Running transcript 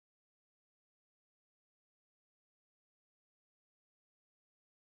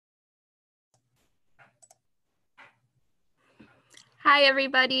Hi,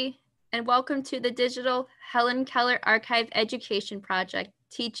 everybody, and welcome to the digital Helen Keller Archive Education Project,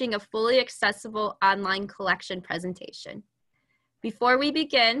 teaching a fully accessible online collection presentation. Before we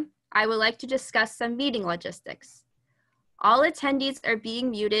begin, I would like to discuss some meeting logistics. All attendees are being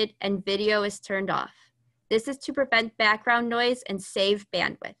muted and video is turned off. This is to prevent background noise and save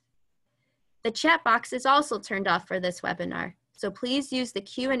bandwidth. The chat box is also turned off for this webinar, so please use the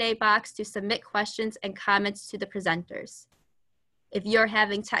Q&A box to submit questions and comments to the presenters. If you're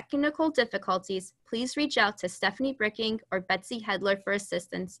having technical difficulties, please reach out to Stephanie Bricking or Betsy Hedler for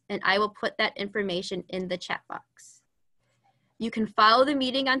assistance, and I will put that information in the chat box. You can follow the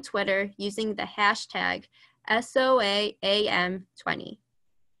meeting on Twitter using the hashtag SOAAM20.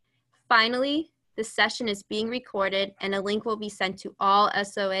 Finally, this session is being recorded and a link will be sent to all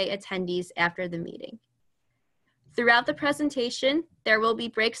SOA attendees after the meeting. Throughout the presentation, there will be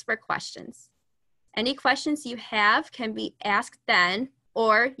breaks for questions. Any questions you have can be asked then,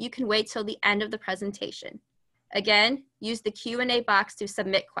 or you can wait till the end of the presentation. Again, use the Q&A box to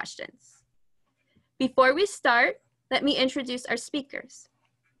submit questions. Before we start, let me introduce our speakers.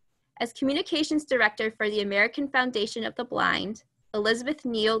 As Communications Director for the American Foundation of the Blind, Elizabeth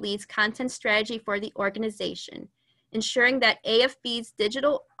Neal leads content strategy for the organization, ensuring that AFB's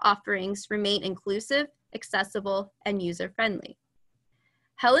digital offerings remain inclusive, accessible, and user-friendly.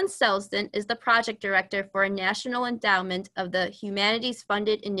 Helen Selsdon is the project director for a national endowment of the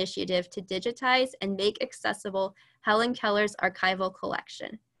humanities-funded initiative to digitize and make accessible Helen Keller's archival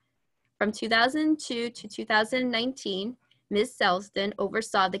collection. From 2002 to 2019, Ms. Selsdon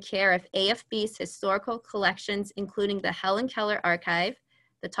oversaw the care of AFB's historical collections, including the Helen Keller Archive,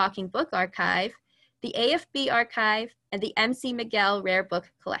 the Talking Book Archive, the AFB Archive, and the MC Miguel Rare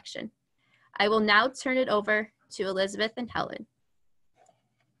Book Collection. I will now turn it over to Elizabeth and Helen.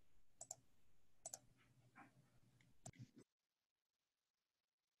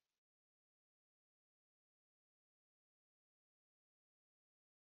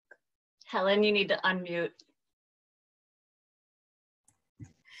 Helen, you need to unmute.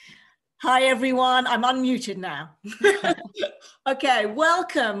 Hi, everyone. I'm unmuted now. Okay,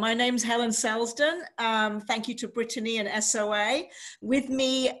 welcome. My name's Helen Selsdon. Thank you to Brittany and SOA. With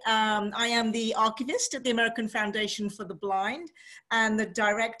me, I am the archivist at the American Foundation for the Blind and the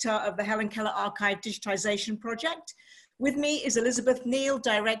director of the Helen Keller Archive Digitization Project. With me is Elizabeth Neal,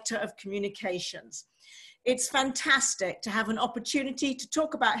 Director of Communications. It's fantastic to have an opportunity to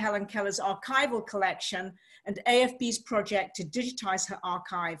talk about Helen Keller's archival collection and AFB's project to digitize her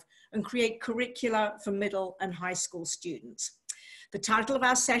archive and create curricula for middle and high school students. The title of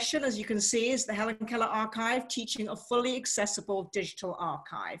our session, as you can see, is the Helen Keller Archive, Teaching a Fully Accessible Digital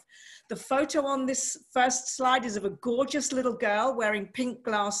Archive. The photo on this first slide is of a gorgeous little girl wearing pink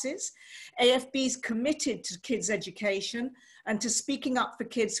glasses. AFB is committed to kids' education and to speaking up for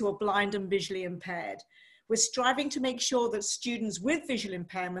kids who are blind and visually impaired. We're striving to make sure that students with visual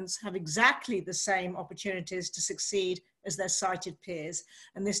impairments have exactly the same opportunities to succeed as their sighted peers.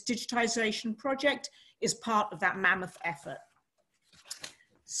 And this digitization project is part of that mammoth effort.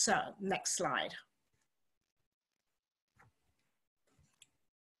 So, next slide.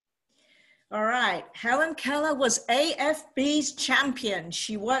 All right, Helen Keller was AFB's champion.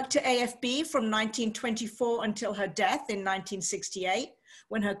 She worked at AFB from 1924 until her death in 1968,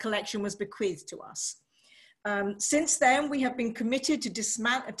 when her collection was bequeathed to us. Since then, we have been committed to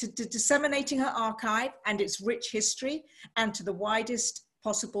disseminating her archive and its rich history and to the widest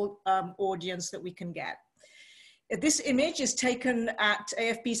possible audience that we can get. This image is taken at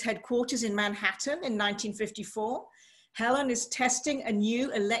AFB's headquarters in Manhattan in 1954. Helen is testing a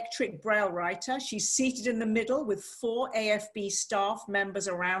new electric braille writer. She's seated in the middle with 4 AFB staff members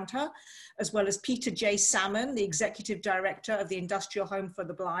around her, as well as Peter J. Salmon, the executive director of the Industrial Home for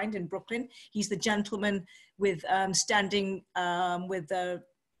the Blind in Brooklyn. He's the gentleman with standing with the,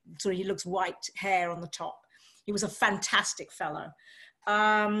 so he looks white hair on the top. He was a fantastic fellow.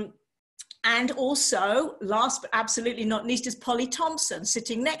 And also, last but absolutely not least, is Polly Thompson,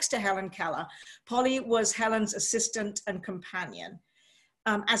 sitting next to Helen Keller. Polly was Helen's assistant and companion.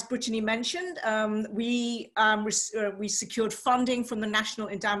 As Brittany mentioned, we secured funding from the National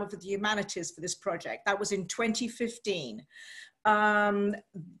Endowment for the Humanities for this project. That was in 2015.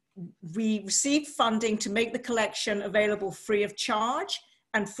 We received funding to make the collection available free of charge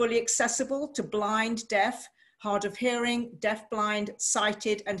and fully accessible to blind, deaf, hard of hearing, deaf-blind,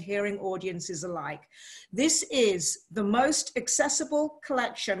 sighted, and hearing audiences alike. This is the most accessible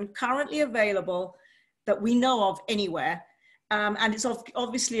collection currently available that we know of anywhere. And it's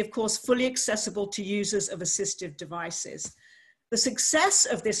obviously, of course, fully accessible to users of assistive devices. The success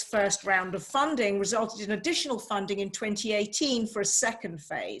of this first round of funding resulted in additional funding in 2018 for a second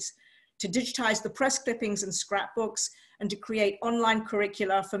phase to digitize the press clippings and scrapbooks and to create online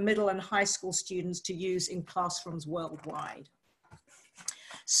curricula for middle and high school students to use in classrooms worldwide.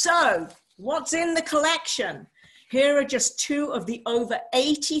 So, what's in the collection? Here are just two of the over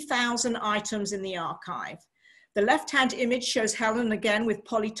 80,000 items in the archive. The left-hand image shows Helen again with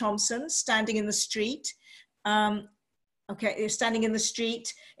Polly Thompson standing in the street. Standing in the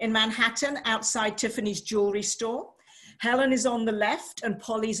street in Manhattan outside Tiffany's jewelry store. Helen is on the left and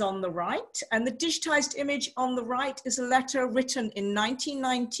Polly's on the right. And the digitized image on the right is a letter written in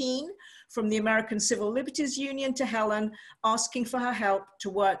 1919 from the American Civil Liberties Union to Helen, asking for her help to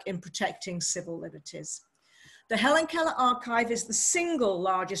work in protecting civil liberties. The Helen Keller Archive is the single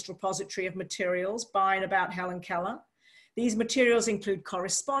largest repository of materials by and about Helen Keller. These materials include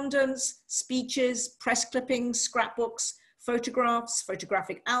correspondence, speeches, press clippings, scrapbooks, photographs,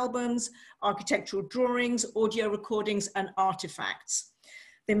 photographic albums, architectural drawings, audio recordings, and artifacts.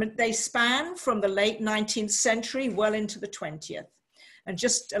 They span from the late 19th century well into the 20th. And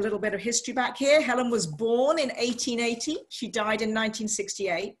just a little bit of history back here. Helen was born in 1880. She died in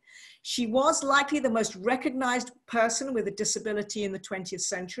 1968. She was likely the most recognized person with a disability in the 20th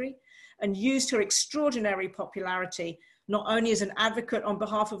century and used her extraordinary popularity not only as an advocate on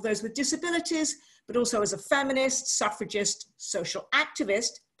behalf of those with disabilities, but also as a feminist, suffragist, social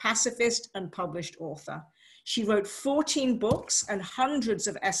activist, pacifist, and published author. She wrote 14 books and hundreds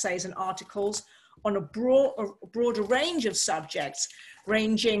of essays and articles on a broader range of subjects,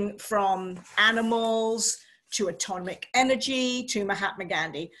 ranging from animals to atomic energy to Mahatma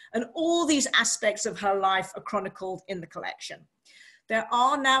Gandhi. And all these aspects of her life are chronicled in the collection. There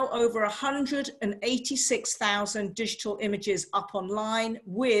are now over 186,000 digital images up online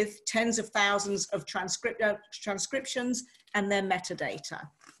with tens of thousands of transcriptions and their metadata.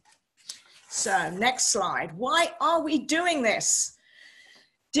 So next slide. Why are we doing this?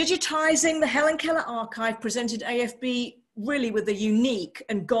 Digitizing the Helen Keller Archive presented AFB really with a unique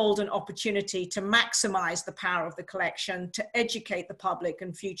and golden opportunity to maximize the power of the collection, to educate the public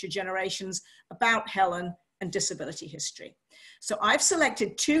and future generations about Helen and disability history. So I've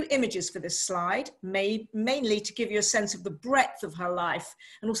selected two images for this slide, mainly to give you a sense of the breadth of her life,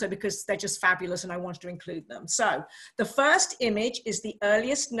 and also because they're just fabulous and I wanted to include them. So the first image is the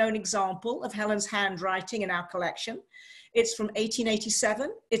earliest known example of Helen's handwriting in our collection. It's from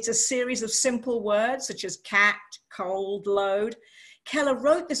 1887. It's a series of simple words such as cat, cold, load. Keller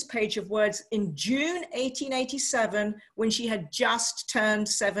wrote this page of words in June 1887 when she had just turned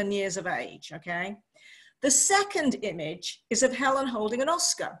 7 years of age, okay? The second image is of Helen holding an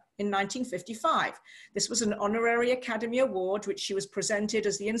Oscar in 1955. This was an honorary Academy Award, which she was presented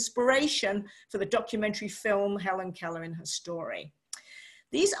as the inspiration for the documentary film Helen Keller in Her Story.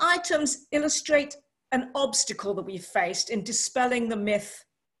 These items illustrate an obstacle that we faced in dispelling the myth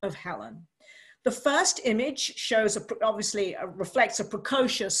of Helen. The first image shows, reflects a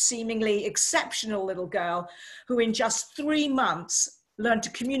precocious, seemingly exceptional little girl who in just 3 months learned to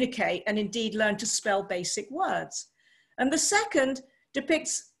communicate and indeed learned to spell basic words. And the second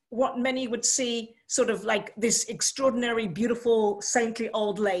depicts what many would see sort of like this extraordinary, beautiful, saintly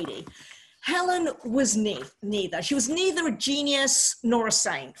old lady. Helen was neither. She was neither a genius nor a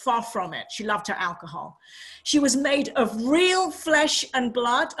saint, far from it. She loved her alcohol. She was made of real flesh and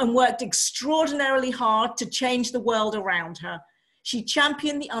blood and worked extraordinarily hard to change the world around her. She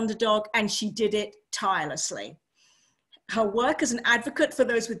championed the underdog and she did it tirelessly. Her work as an advocate for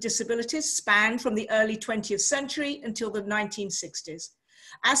those with disabilities spanned from the early 20th century until the 1960s.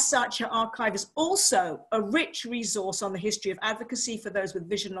 As such, her archive is also a rich resource on the history of advocacy for those with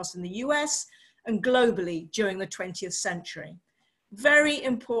vision loss in the US and globally during the 20th century. Very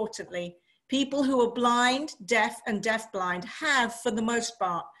importantly, people who are blind, deaf, and deafblind have, for the most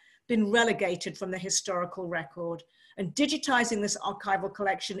part, been relegated from the historical record. And digitizing this archival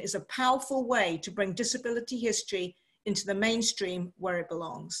collection is a powerful way to bring disability history into the mainstream where it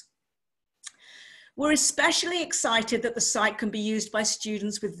belongs. We're especially excited that the site can be used by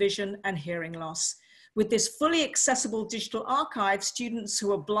students with vision and hearing loss. With this fully accessible digital archive, students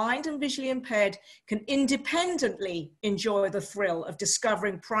who are blind and visually impaired can independently enjoy the thrill of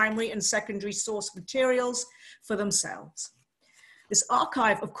discovering primary and secondary source materials for themselves. This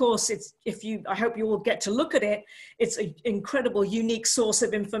archive, of course, I hope you all get to look at it. It's an incredible, unique source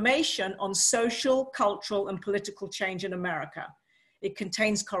of information on social, cultural, and political change in America. It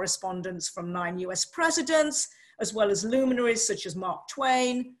contains correspondence from 9 US presidents, as well as luminaries such as Mark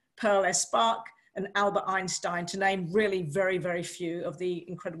Twain, Pearl S. Buck, and Albert Einstein, to name really very, very few of the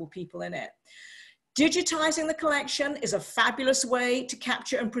incredible people in it. Digitizing the collection is a fabulous way to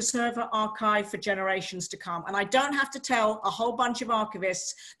capture and preserve our archive for generations to come. And I don't have to tell a whole bunch of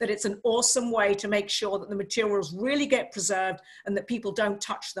archivists that it's an awesome way to make sure that the materials really get preserved and that people don't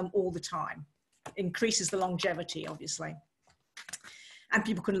touch them all the time. It increases the longevity, obviously. And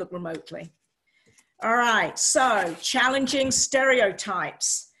people can look remotely. All right, so challenging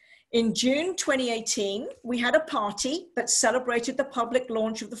stereotypes. In June 2018, we had a party that celebrated the public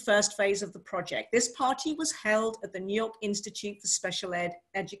launch of the first phase of the project. This party was held at the New York Institute for Special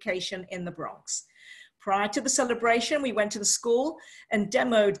Education in the Bronx. Prior to the celebration, we went to the school and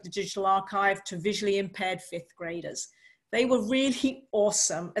demoed the digital archive to visually impaired fifth graders. They were really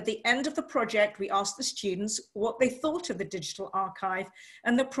awesome. At the end of the project, we asked the students what they thought of the digital archive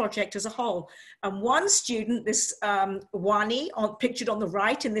and the project as a whole. And one student, this Wani, pictured on the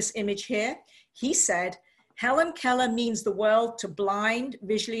right in this image here, he said, "Helen Keller means the world to blind,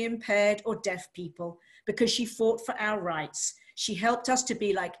 visually impaired, or deaf people because she fought for our rights. She helped us to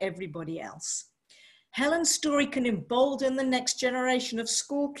be like everybody else." Helen's story can embolden the next generation of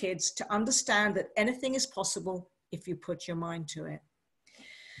school kids to understand that anything is possible if you put your mind to it.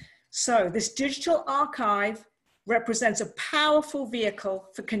 So this digital archive represents a powerful vehicle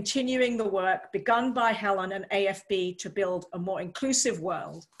for continuing the work begun by Helen and AFB to build a more inclusive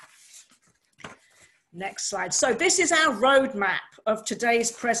world. Next slide. So this is our roadmap of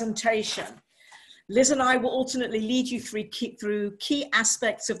today's presentation. Liz and I will alternately lead you through key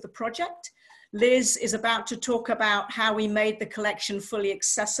aspects of the project. Liz is about to talk about how we made the collection fully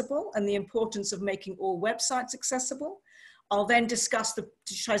accessible and the importance of making all websites accessible. I'll then discuss the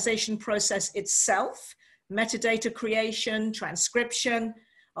digitization process itself, metadata creation, transcription.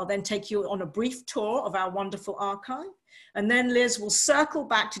 I'll then take you on a brief tour of our wonderful archive. And then Liz will circle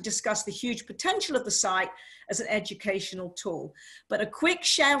back to discuss the huge potential of the site as an educational tool. But a quick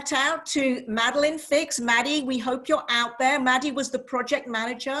shout out to Madeline Fix. Maddie, we hope you're out there. Maddie was the project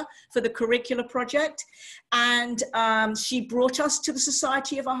manager for the curricular project. And she brought us to the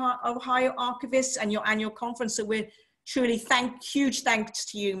Society of Ohio Archivists and your annual conference. So we're truly huge thanks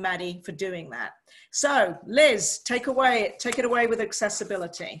to you, Maddie, for doing that. So Liz, take it away with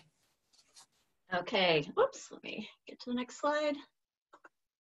accessibility. Okay, whoops, let me get to the next slide.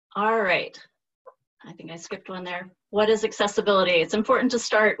 All right, I think I skipped one there. What is accessibility? It's important to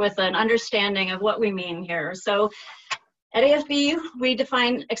start with an understanding of what we mean here. So at AFB, we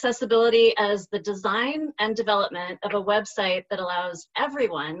define accessibility as the design and development of a website that allows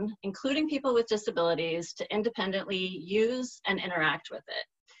everyone, including people with disabilities, to independently use and interact with it.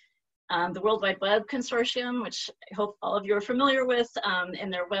 The World Wide Web Consortium, which I hope all of you are familiar with, in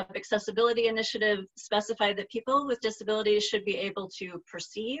their Web Accessibility Initiative, specified that people with disabilities should be able to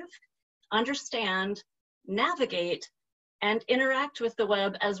perceive, understand, navigate, and interact with the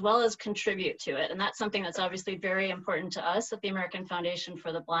web as well as contribute to it. And that's something that's obviously very important to us at the American Foundation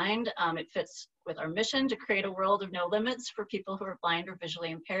for the Blind. It fits with our mission to create a world of no limits for people who are blind or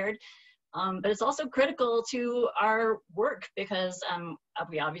visually impaired. But it's also critical to our work because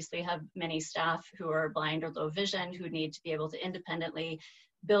we obviously have many staff who are blind or low vision who need to be able to independently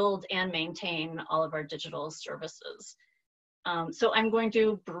build and maintain all of our digital services. So I'm going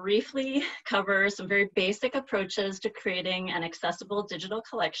to briefly cover some very basic approaches to creating an accessible digital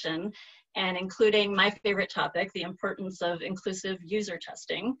collection and including my favorite topic, the importance of inclusive user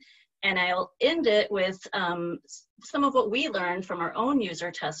testing. And I'll end it with some of what we learned from our own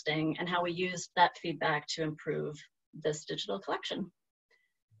user testing and how we used that feedback to improve this digital collection.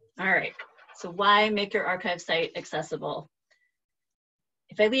 All right, so why make your archive site accessible?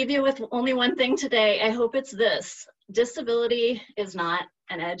 If I leave you with only one thing today, I hope it's this: disability is not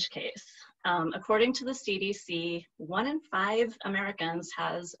an edge case. According to the CDC, 1 in 5 Americans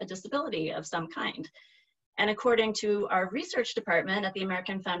has a disability of some kind. And according to our research department at the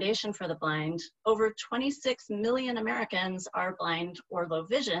American Foundation for the Blind, over 26 million Americans are blind or low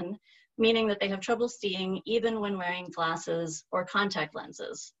vision, meaning that they have trouble seeing even when wearing glasses or contact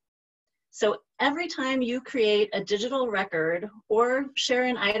lenses. So every time you create a digital record or share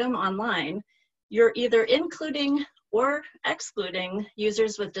an item online, you're either including or excluding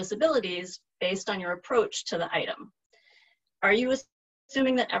users with disabilities based on your approach to the item. Are you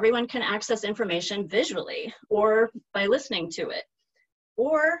assuming that everyone can access information visually or by listening to it?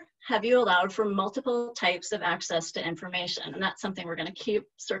 Or have you allowed for multiple types of access to information? And that's something we're going to keep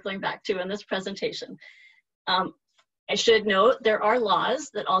circling back to in this presentation. I should note there are laws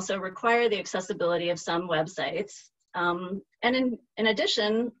that also require the accessibility of some websites. And in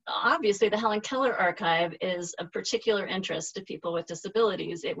addition, obviously the Helen Keller archive is of particular interest to people with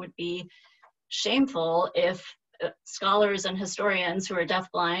disabilities. It would be shameful if scholars and historians who are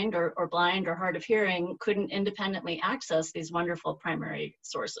deafblind or blind or hard of hearing couldn't independently access these wonderful primary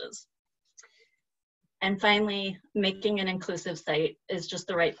sources. And finally, making an inclusive site is just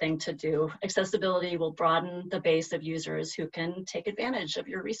the right thing to do. Accessibility will broaden the base of users who can take advantage of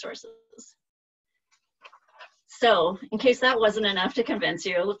your resources. So, in case that wasn't enough to convince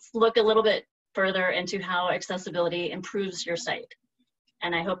you, let's look a little bit further into how accessibility improves your site.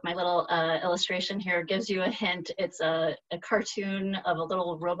 And I hope my little illustration here gives you a hint. It's a cartoon of a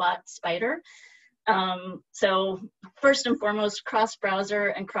little robot spider. So first and foremost, cross-browser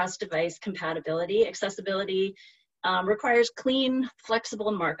and cross-device compatibility. Accessibility requires clean,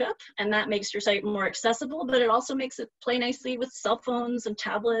 flexible markup, and that makes your site more accessible, but it also makes it play nicely with cell phones and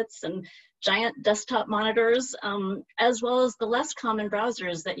tablets and giant desktop monitors, as well as the less common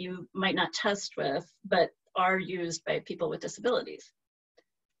browsers that you might not test with, but are used by people with disabilities.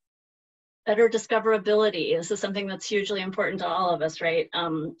 Better discoverability. This is something that's hugely important to all of us, right?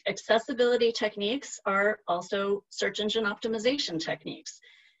 Accessibility techniques are also search engine optimization techniques.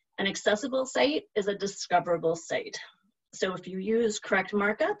 An accessible site is a discoverable site. So if you use correct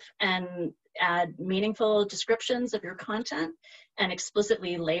markup and add meaningful descriptions of your content and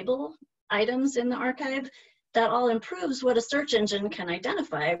explicitly label items in the archive, that all improves what a search engine can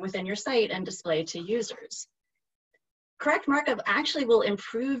identify within your site and display to users. Correct markup actually will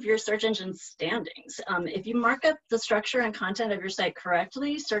improve your search engine standings. If you mark up the structure and content of your site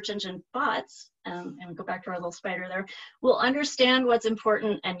correctly, search engine bots, and go back to our little spider there, will understand what's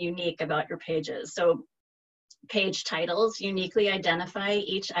important and unique about your pages. So page titles uniquely identify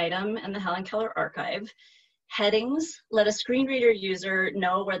each item in the Helen Keller archive. Headings let a screen reader user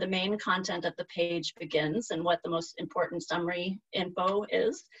know where the main content of the page begins and what the most important summary info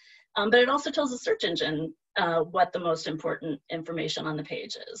is. But it also tells the search engine what the most important information on the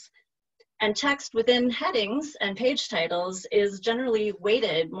page is. And text within headings and page titles is generally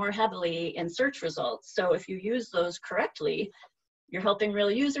weighted more heavily in search results. So if you use those correctly, you're helping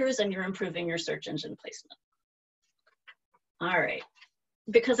real users and you're improving your search engine placement. All right,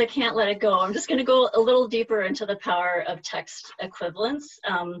 because I can't let it go, I'm just gonna go a little deeper into the power of text equivalence.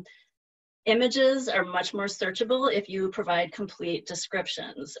 Images are much more searchable if you provide complete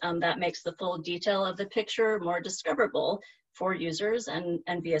descriptions. That makes the full detail of the picture more discoverable for users and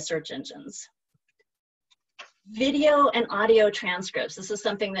via search engines. Video and audio transcripts. This is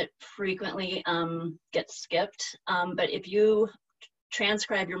something that frequently gets skipped, but if you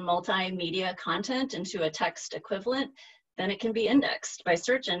transcribe your multimedia content into a text equivalent, then it can be indexed by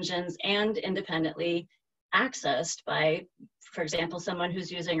search engines and independently accessed by, for example, someone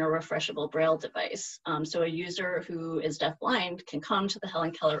who's using a refreshable Braille device. So a user who is deafblind can come to the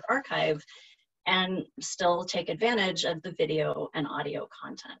Helen Keller archive and still take advantage of the video and audio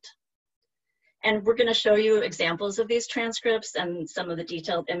content. And we're going to show you examples of these transcripts and some of the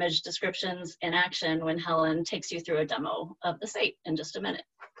detailed image descriptions in action when Helen takes you through a demo of the site in just a minute.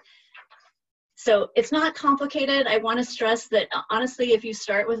 So it's not complicated. I want to stress that honestly, if you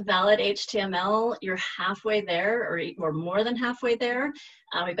start with valid HTML, you're halfway there or more than halfway there.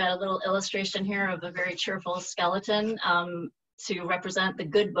 We've got a little illustration here of a very cheerful skeleton to represent the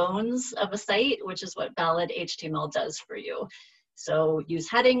good bones of a site, which is what valid HTML does for you. So use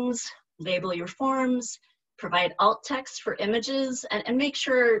headings, label your forms, provide alt text for images, and make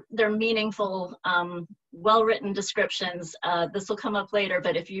sure they're meaningful, well-written descriptions. This will come up later,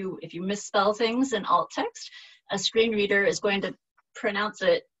 but if you misspell things in alt text, a screen reader is going to pronounce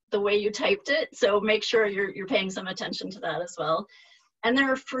it the way you typed it, so make sure you're paying some attention to that as well. And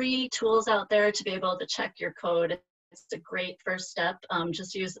there are free tools out there to be able to check your code. It's a great first step.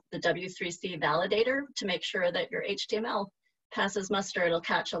 Just use the W3C validator to make sure that your HTML passes muster. It'll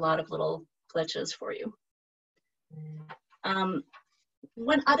catch a lot of little glitches for you.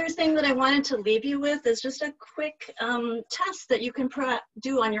 One other thing that I wanted to leave you with is just a quick test that you can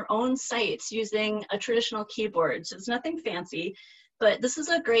do on your own sites using a traditional keyboard. So it's nothing fancy, but this is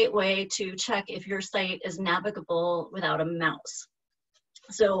a great way to check if your site is navigable without a mouse.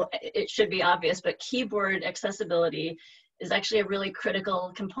 So it should be obvious, but keyboard accessibility is actually a really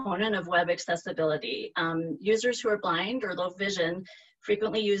critical component of web accessibility. Users who are blind or low vision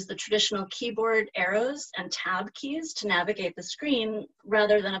frequently use the traditional keyboard arrows and tab keys to navigate the screen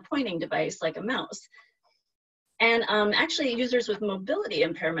rather than a pointing device like a mouse. And actually users with mobility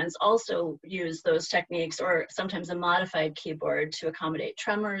impairments also use those techniques or sometimes a modified keyboard to accommodate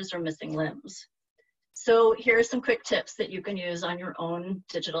tremors or missing limbs. So here are some quick tips that you can use on your own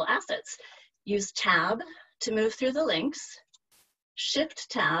digital assets. Use tab to move through the links. Shift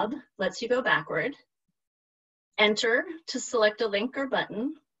tab lets you go backward. Enter to select a link or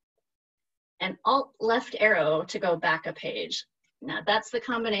button. and Alt left arrow to go back a page. Now that's the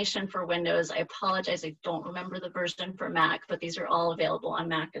combination for Windows. I apologize, I don't remember the version for Mac, but these are all available on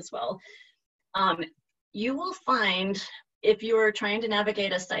Mac as well. You will find, if you're trying to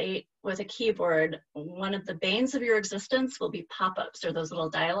navigate a site with a keyboard, one of the banes of your existence will be pop-ups, or those little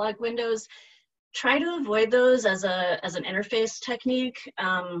dialog windows. Try to avoid those as an interface technique.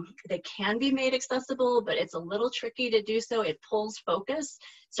 They can be made accessible, but it's a little tricky to do so. It pulls focus.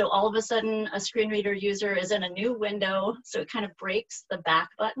 So all of a sudden, a screen reader user is in a new window, so it kind of breaks the back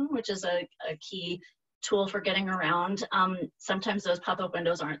button, which is a key tool for getting around. Sometimes those pop-up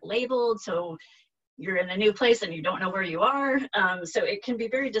windows aren't labeled, so you're in a new place and you don't know where you are. So it can be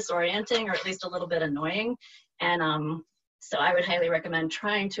very disorienting, or at least a little bit annoying. And so I would highly recommend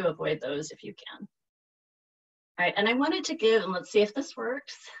trying to avoid those if you can. All right, and I wanted to give, and let's see if this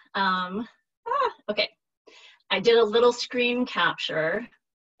works. Okay, I did a little screen capture.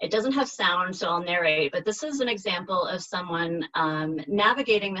 It doesn't have sound, so I'll narrate, but this is an example of someone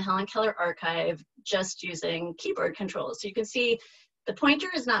navigating the Helen Keller archive just using keyboard controls. So you can see the pointer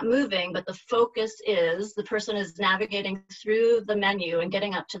is not moving, but the focus is, the person is navigating through the menu and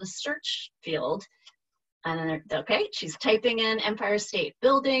getting up to the search field. And then, okay, she's typing in Empire State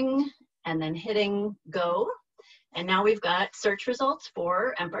Building and then hitting go. And now we've got search results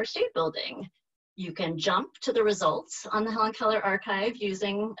for Empire State Building. You can jump to the results on the Helen Keller archive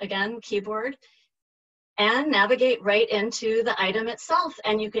using, again, keyboard, and navigate right into the item itself.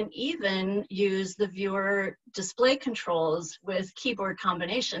 And you can even use the viewer display controls with keyboard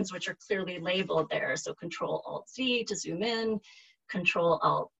combinations, which are clearly labeled there. So Control-Alt-Z to zoom in,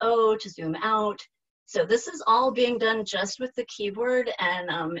 Control-Alt-O to zoom out. So this is all being done just with the keyboard,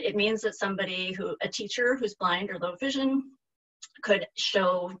 and it means that somebody a teacher who's blind or low vision could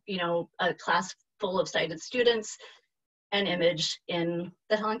show, a class full of sighted students an image in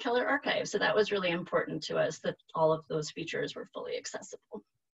the Helen Keller archive. So that was really important to us, that all of those features were fully accessible.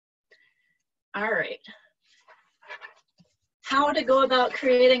 All right. How to go about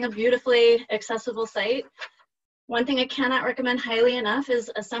creating a beautifully accessible site. One thing I cannot recommend highly enough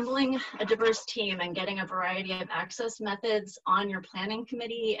is assembling a diverse team and getting a variety of access methods on your planning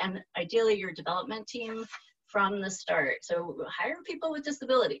committee and ideally your development team from the start. So hire people with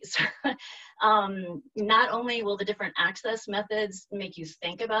disabilities. Not only will the different access methods make you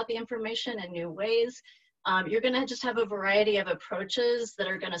think about the information in new ways, you're gonna just have a variety of approaches that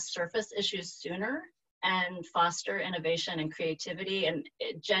are gonna surface issues sooner and foster innovation and creativity, and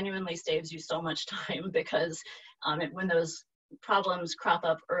it genuinely saves you so much time because when those problems crop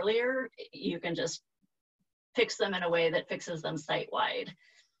up earlier, you can just fix them in a way that fixes them site-wide.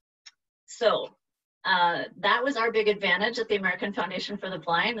 So that was our big advantage at the American Foundation for the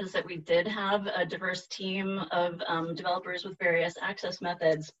Blind, is that we did have a diverse team of developers with various access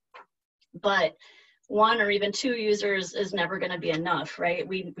methods, but one or even two users is never going to be enough, right?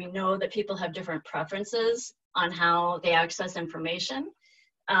 We know that people have different preferences on how they access information,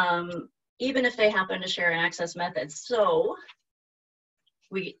 even if they happen to share an access method. So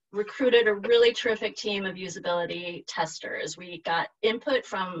we recruited a really terrific team of usability testers. We got input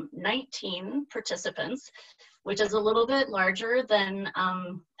from 19 participants, which is a little bit larger than,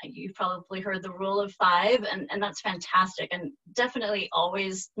 you've probably heard the rule of 5, and that's fantastic. And definitely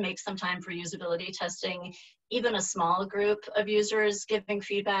always make some time for usability testing. Even a small group of users giving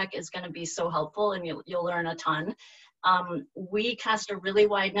feedback is going to be so helpful, and you'll learn a ton. We cast a really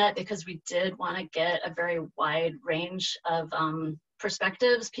wide net because we did want to get a very wide range of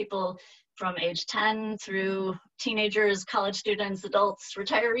perspectives, people from age 10 through teenagers, college students, adults,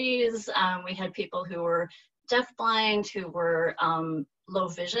 retirees. We had people who were deafblind, who were low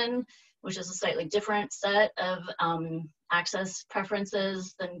vision, which is a slightly different set of access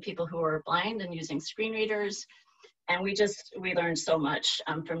preferences than people who are blind and using screen readers. And we learned so much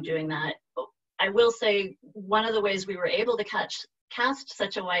from doing that. I will say one of the ways we were able to cast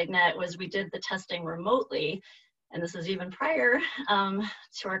such a wide net was we did the testing remotely. And this is even prior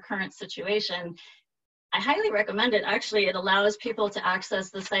to our current situation. I highly recommend it. Actually, it allows people to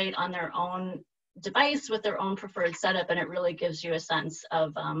access the site on their own device with their own preferred setup, and it really gives you a sense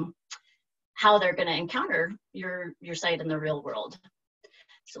of how they're going to encounter your site in the real world.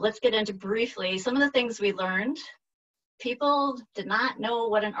 So let's get into briefly some of the things we learned. People did not know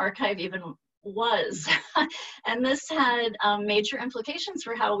what an archive even was, and this had major implications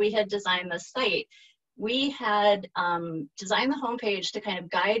for how we had designed the site. We had designed the homepage to kind of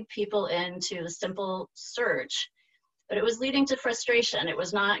guide people into the simple search, but it was leading to frustration. It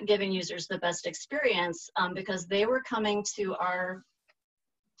was not giving users the best experience because they were coming to our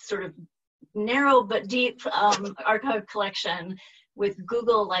sort of narrow but deep archive collection with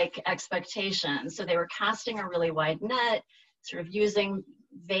Google-like expectations. So they were casting a really wide net, sort of using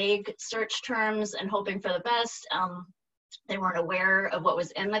vague search terms and hoping for the best. They weren't aware of what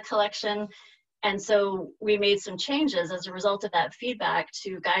was in the collection. And so we made some changes as a result of that feedback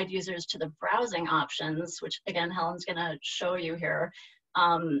to guide users to the browsing options, which again, Helen's gonna show you here,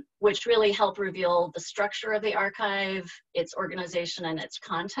 which really help reveal the structure of the archive, its organization and its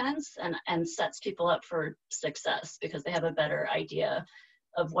contents, and sets people up for success because they have a better idea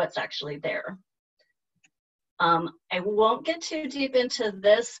of what's actually there. I won't get too deep into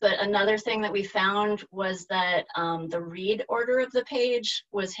this, but another thing that we found was that the read order of the page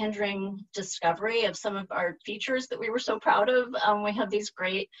was hindering discovery of some of our features that we were so proud of. We have these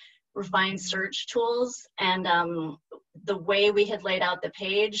great refined search tools, and the way we had laid out the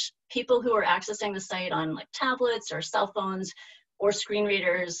page, people who were accessing the site on like tablets or cell phones or screen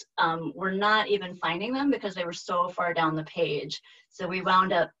readers were not even finding them because they were so far down the page. So we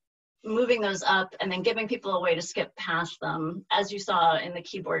wound up moving those up and then giving people a way to skip past them, as you saw in the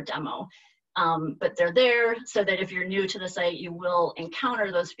keyboard demo. But they're there so that if you're new to the site, you will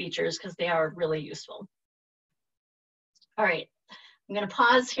encounter those features because they are really useful. All right, I'm gonna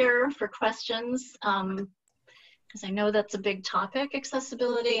pause here for questions because I know that's a big topic,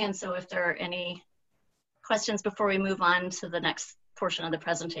 accessibility. And so if there are any questions before we move on to the next portion of the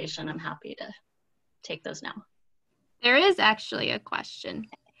presentation, I'm happy to take those now. There is actually a question.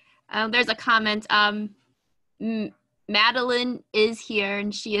 There's a comment. Madeline is here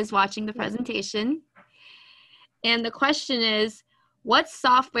and she is watching the presentation. And the question is, what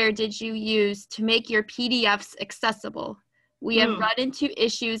software did you use to make your PDFs accessible? We have run into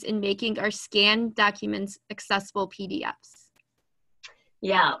issues in making our scanned documents accessible PDFs.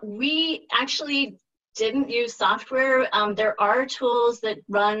 Yeah, we actually didn't use software. There are tools that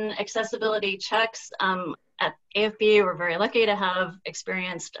run accessibility checks. At AFB, we're very lucky to have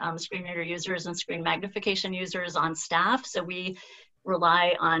experienced screen reader users and screen magnification users on staff. So we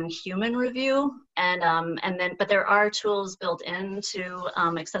rely on human review, but there are tools built into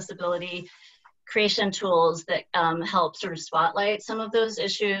accessibility creation tools that help sort of spotlight some of those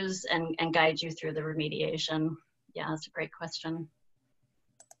issues and guide you through the remediation. Yeah, that's a great question.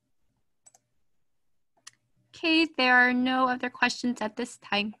 Okay, there are no other questions at this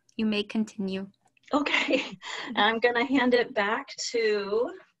time. You may continue. Okay, I'm gonna hand it back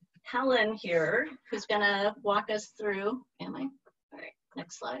to Helen here, who's gonna walk us through, All right,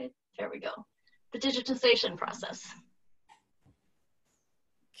 next slide, there we go. The digitization process.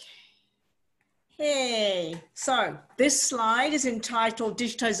 Hey, so this slide is entitled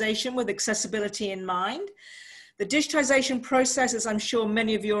Digitization with Accessibility in Mind. The digitization process, as I'm sure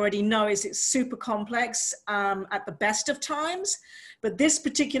many of you already know, it's super complex at the best of times. But this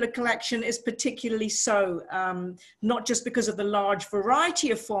particular collection is particularly so, not just because of the large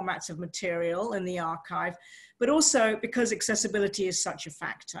variety of formats of material in the archive, but also because accessibility is such a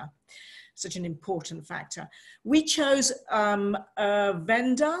factor, such an important factor. We chose a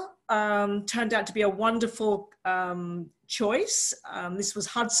vendor, turned out to be a wonderful choice. This was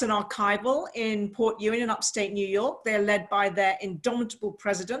Hudson Archival in Port Ewing in upstate New York. They're led by their indomitable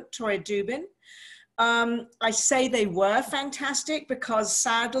president, Toya Dubin. I say they were fantastic because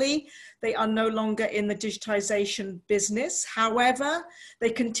sadly, they are no longer in the digitization business. However, they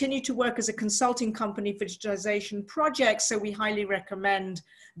continue to work as a consulting company for digitization projects, so we highly recommend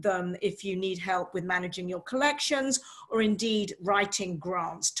them if you need help with managing your collections or indeed writing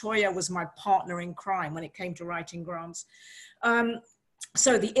grants. Toya was my partner in crime when it came to writing grants.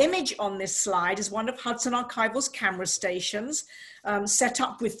 So the image on this slide is one of Hudson Archival's camera stations, set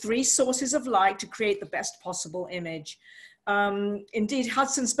up with 3 sources of light to create the best possible image. Indeed,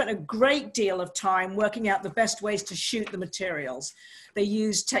 Hudson spent a great deal of time working out the best ways to shoot the materials. They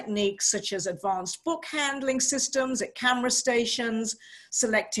used techniques such as advanced book handling systems at camera stations,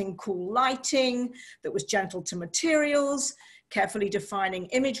 selecting cool lighting that was gentle to materials, carefully defining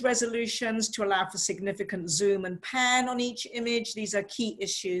image resolutions to allow for significant zoom and pan on each image. These are key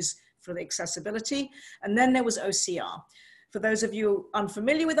issues for the accessibility. And then there was OCR. For those of you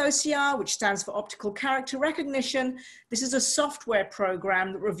unfamiliar with OCR, which stands for Optical Character Recognition, this is a software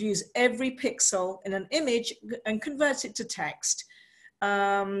program that reviews every pixel in an image and converts it to text.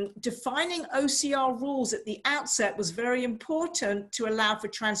 Defining OCR rules at the outset was very important to allow for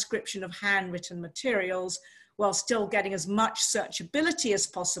transcription of handwritten materials while still getting as much searchability as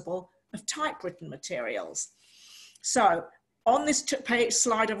possible of typewritten materials. So on this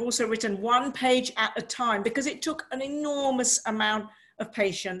slide, I've also written 1 page at a time because it took an enormous amount of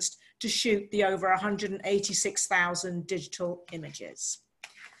patience to shoot the over 186,000 digital images.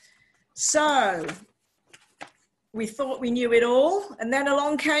 So we thought we knew it all, and then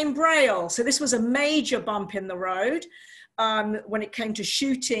along came Braille. So this was a major bump in the road when it came to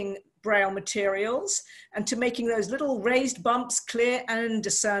shooting Braille materials and to making those little raised bumps clear and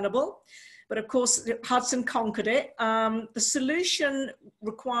discernible. But of course, Hudson conquered it. The solution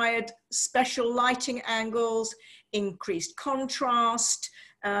required special lighting angles, increased contrast,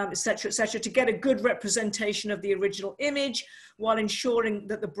 et cetera, to get a good representation of the original image while ensuring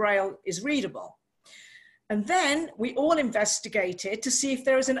that the Braille is readable. And then we all investigated to see if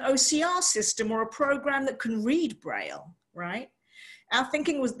there is an OCR system or a program that can read Braille, right? Our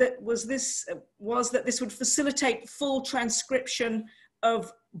thinking was that this would facilitate full transcription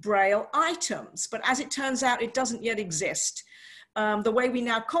of Braille items, but as it turns out, it doesn't yet exist. The way we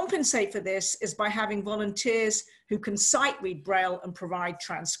now compensate for this is by having volunteers who can sight read Braille and provide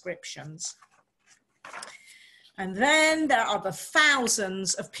transcriptions. And then there are the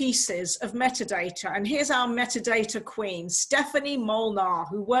thousands of pieces of metadata. And here's our metadata queen, Stephanie Molnar,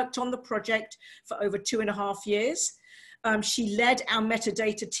 who worked on the project for over 2.5 years. She led our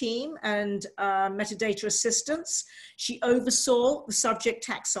metadata team and metadata assistants. She oversaw the subject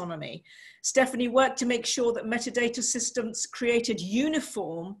taxonomy. Stephanie worked to make sure that metadata systems created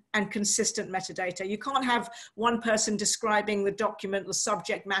uniform and consistent metadata. You can't have one person describing the document, the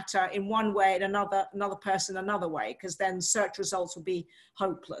subject matter in one way and another person another way, because then search results will be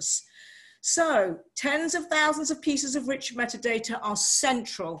hopeless. So tens of thousands of pieces of rich metadata are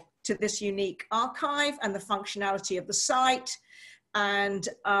central to this unique archive and the functionality of the site and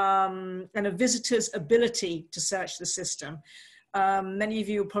a visitor's ability to search the system. Many of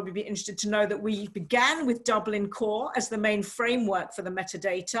you will probably be interested to know that we began with Dublin Core as the main framework for the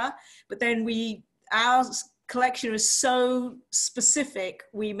metadata, but then our collection is so specific,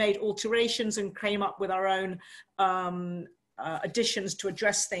 we made alterations and came up with our own additions to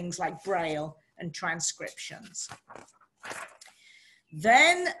address things like Braille and transcriptions.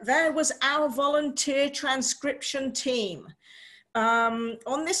 Then there was our volunteer transcription team.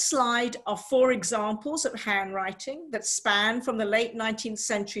 On this slide are 4 examples of handwriting that span from the late 19th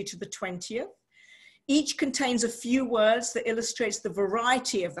century to the 20th. Each contains a few words that illustrates the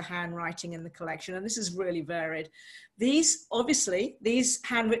variety of the handwriting in the collection, and this is really varied. These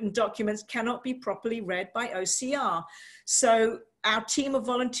handwritten documents cannot be properly read by OCR. So our team of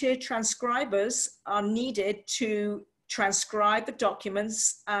volunteer transcribers are needed to transcribe the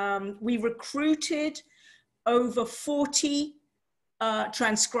documents. We recruited over 40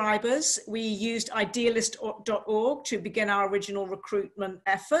 transcribers. We used idealist.org to begin our original recruitment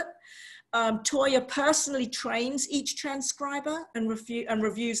effort. Toya personally trains each transcriber and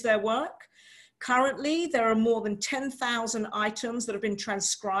reviews their work. Currently, there are more than 10,000 items that have been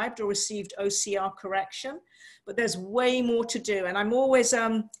transcribed or received OCR correction, but there's way more to do. And I'm always,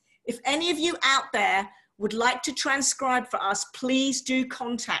 if any of you out there would like to transcribe for us, please do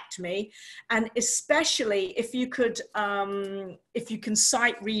contact me. And especially if you can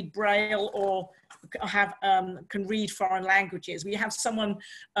sight read Braille or can read foreign languages. We have someone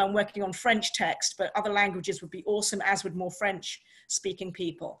working on French text, but other languages would be awesome, as would more French speaking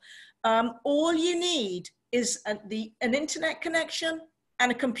people. All you need is an internet connection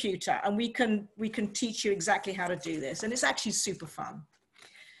and a computer, and we can teach you exactly how to do this. And it's actually super fun.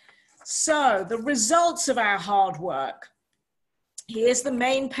 So the results of our hard work. Here's the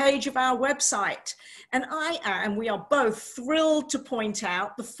main page of our website. And we are both thrilled to point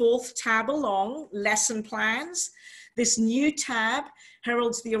out the 4th tab along, lesson plans. This new tab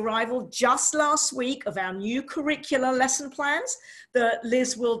heralds the arrival just last week of our new curricular lesson plans that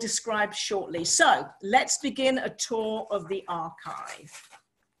Liz will describe shortly. So let's begin a tour of the archive.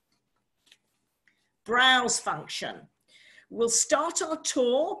 Browse function. We'll start our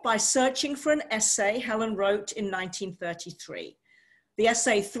tour by searching for an essay Helen wrote in 1933. The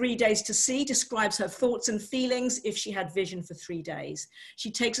essay, 3 Days to See, describes her thoughts and feelings if she had vision for 3 days.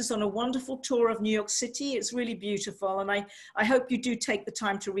 She takes us on a wonderful tour of New York City. It's really beautiful, and I hope you do take the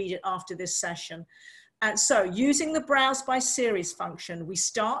time to read it after this session. And so, using the Browse by Series function, we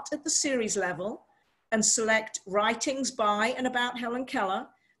start at the series level and select Writings by and about Helen Keller.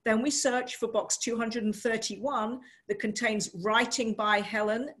 Then we search for box 231 that contains Writing by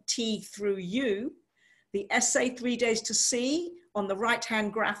Helen, T through U. The essay 3 Days to See on the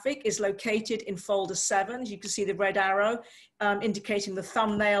right-hand graphic is located in folder 7. As you can see the red arrow indicating the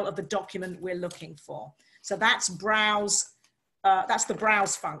thumbnail of the document we're looking for. So that's browse, that's the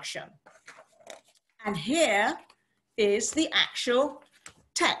browse function. And here is the actual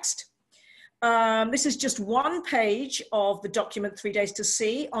text. This is just one page of the document 3 Days to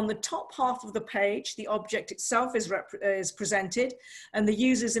See. On the top half of the page, the object itself is presented, and the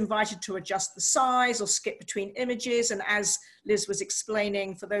user is invited to adjust the size or skip between images. And as Liz was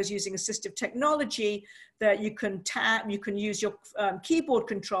explaining, for those using assistive technology, that you can tap, you can use your keyboard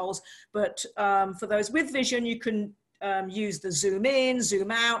controls, but for those with vision, you can use the zoom in, zoom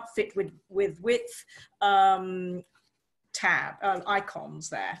out, fit with width tab icons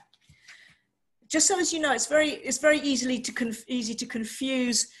there. Just so as you know, it's very easy to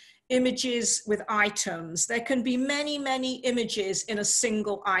confuse images with items. There can be many, many images in a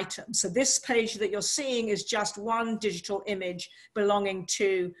single item. So this page that you're seeing is just one digital image belonging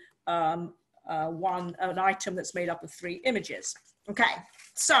to an item that's made up of 3 images. Okay,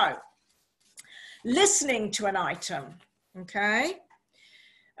 so listening to an item, okay?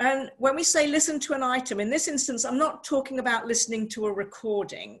 And when we say listen to an item, in this instance, I'm not talking about listening to a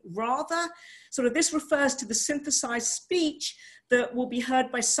recording. Rather, sort of this refers to the synthesized speech that will be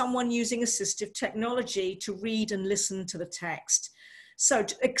heard by someone using assistive technology to read and listen to the text. So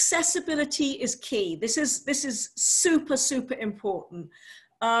accessibility is key. This is super, super important.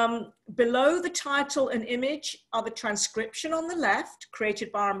 Below the title and image are the transcription on the left,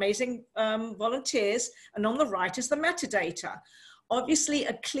 created by our amazing volunteers, and on the right is the metadata. Obviously,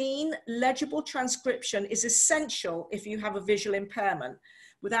 a clean, legible transcription is essential if you have a visual impairment.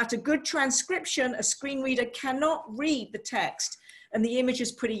 Without a good transcription, a screen reader cannot read the text, and the image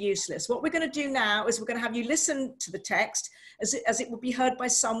is pretty useless. What we're going to do now is we're going to have you listen to the text as it will be heard by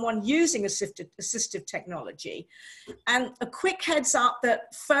someone using assistive technology. And a quick heads up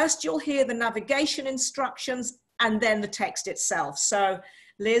that first you'll hear the navigation instructions and then the text itself. So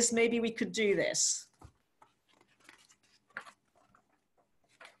Liz, maybe we could do this.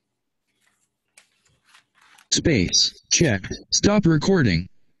 Space. Check. Stop recording.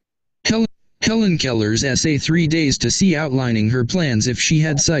 Helen Keller's essay 3 Days to See outlining her plans if she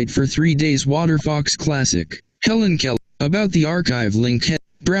had sight for 3 days Waterfox Classic. Helen Keller. About the archive link.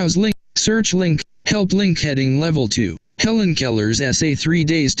 Browse link. Search link. Help link heading level 2. Helen Keller's essay 3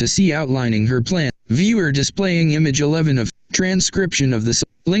 Days to See outlining her plan. Viewer displaying image 11 of transcription of the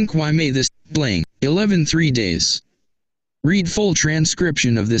link. Why may this blank 11 3 days. Read full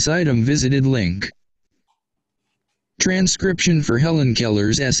transcription of this item visited link. Transcription for Helen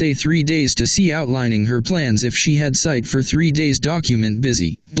Keller's essay 3 Days to See outlining her plans if she had sight for 3 days document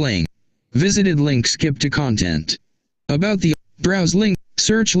busy, blank. Visited link skip to content. About the browse link,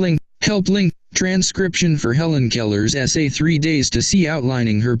 search link, help link, transcription for Helen Keller's essay 3 Days to See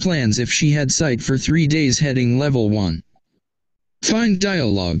outlining her plans if she had sight for 3 days heading level 1. Find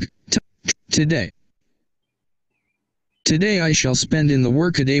dialogue. Today. Today I shall spend in the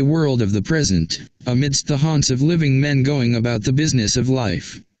workaday world of the present, amidst the haunts of living men going about the business of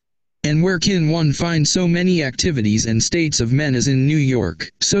life. And where can one find so many activities and states of men as in New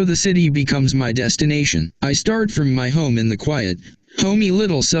York? So the city becomes my destination. I start from my home in the quiet, homey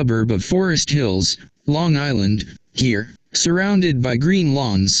little suburb of Forest Hills, Long Island. Here, surrounded by green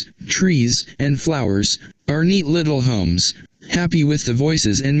lawns, trees, and flowers, are neat little homes, happy with the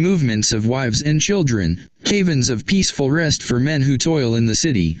voices and movements of wives and children, havens of peaceful rest for men who toil in the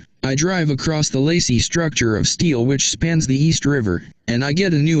city. I drive across the lacy structure of steel which spans the East River, and I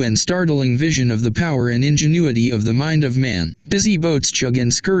get a new and startling vision of the power and ingenuity of the mind of man. Busy boats chug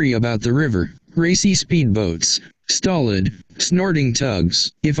and scurry about the river, racy speedboats, stolid, snorting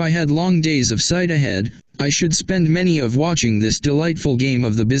tugs. If I had long days of sight ahead, I should spend many of watching this delightful game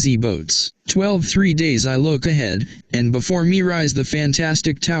of the busy boats. 12 3 days I look ahead, and before me rise the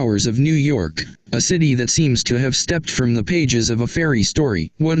fantastic towers of New York, a city that seems to have stepped from the pages of a fairy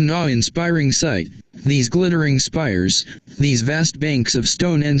story. What an awe-inspiring sight. These glittering spires, these vast banks of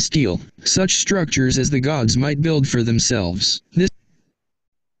stone and steel, such structures as the gods might build for themselves.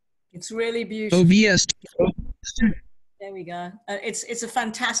 It's really beautiful. OBS. There we go. It's a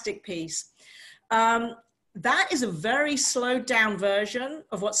fantastic piece. That is a very slowed down version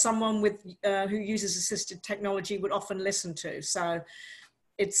of what someone with who uses assisted technology would often listen to. So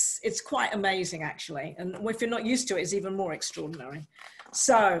it's quite amazing, actually. And if you're not used to it, it's even more extraordinary.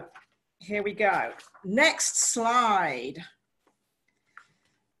 So here we go. Next slide.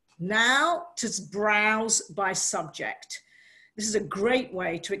 Now to browse by subject. This is a great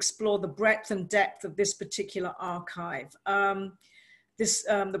way to explore the breadth and depth of this particular archive.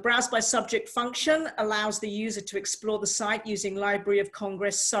 The browse by subject function allows the user to explore the site using Library of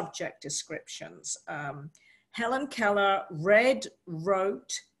Congress subject descriptions. Helen Keller read,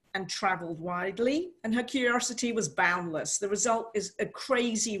 wrote, and traveled widely, and her curiosity was boundless. The result is a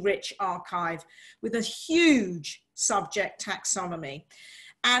crazy rich archive with a huge subject taxonomy.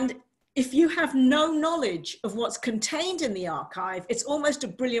 And if you have no knowledge of what's contained in the archive, it's almost a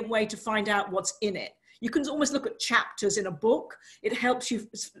brilliant way to find out what's in it. You can almost look at chapters in a book. It helps you,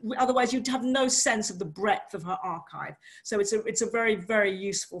 otherwise you'd have no sense of the breadth of her archive. So it's a very, very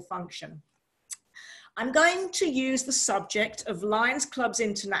useful function. I'm going to use the subject of Lions Clubs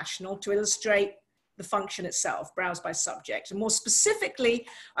International to illustrate the function itself, browse by subject. And more specifically,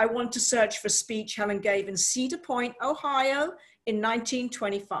 I want to search for a speech Helen gave in Cedar Point, Ohio in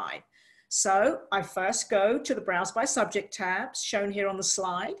 1925. So I first go to the browse by subject tabs shown here on the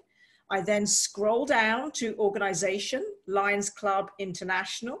slide. I then scroll down to organization, Lions Club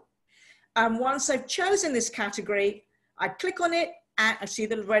International. And once I've chosen this category, I click on it and I see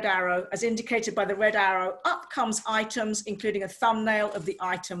the red arrow. As indicated by the red arrow, up comes items, including a thumbnail of the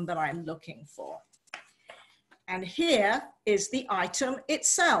item that I'm looking for. And here is the item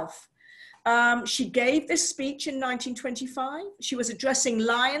itself. She gave this speech in 1925. She was addressing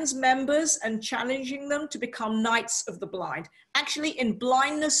Lions members and challenging them to become Knights of the Blind. Actually, in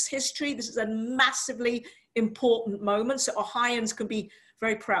blindness history, this is a massively important moment, so Ohioans can be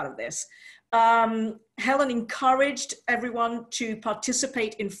very proud of this. Helen encouraged everyone to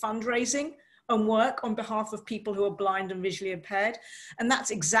participate in fundraising and work on behalf of people who are blind and visually impaired. And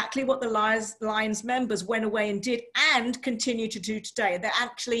that's exactly what the Lions members went away and did and continue to do today. They're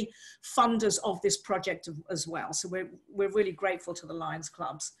actually funders of this project as well. So we're really grateful to the Lions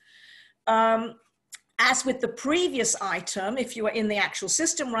clubs. As with the previous item, if you are in the actual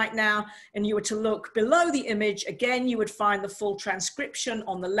system right now and you were to look below the image, again, you would find the full transcription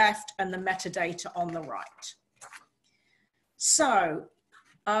on the left and the metadata on the right. So,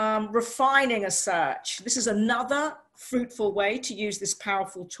 refining a search. This is another fruitful way to use this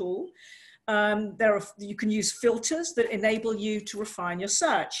powerful tool. You can use filters that enable you to refine your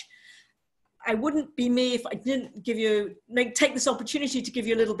search. I wouldn't be me if I didn't take this opportunity to give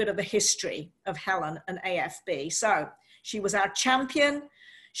you a little bit of the history of Helen and AFB. So she was our champion.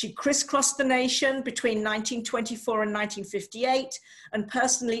 She crisscrossed the nation between 1924 and 1958 and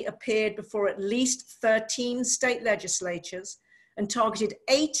personally appeared before at least 13 state legislatures and targeted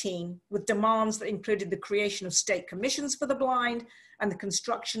 18 with demands that included the creation of state commissions for the blind and the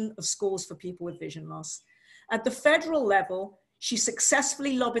construction of schools for people with vision loss. At the federal level, she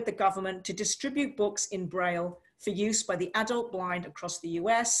successfully lobbied the government to distribute books in Braille for use by the adult blind across the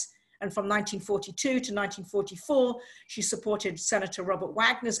US. And from 1942 to 1944, she supported Senator Robert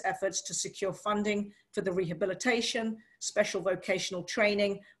Wagner's efforts to secure funding for the rehabilitation, special vocational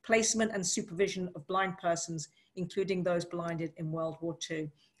training, placement and supervision of blind persons, including those blinded in World War II.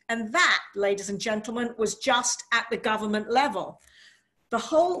 And that, ladies and gentlemen, was just at the government level. The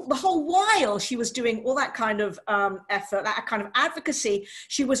whole while she was doing all that kind of effort, that kind of advocacy,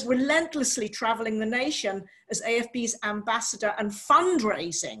 she was relentlessly traveling the nation as AFB's ambassador and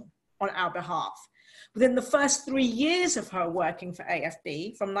fundraising on our behalf. Within the first 3 years of her working for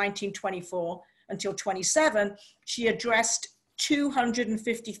AFB, from 1924 until 27, she addressed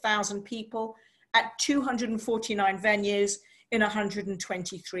 250,000 people at 249 venues in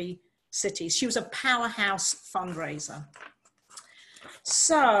 123 cities. She was a powerhouse fundraiser.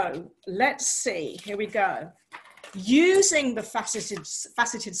 So let's see, here we go. Using the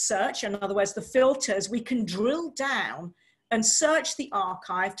faceted search, in other words, the filters, we can drill down and search the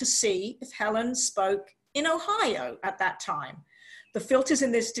archive to see if Helen spoke in Ohio at that time. The filters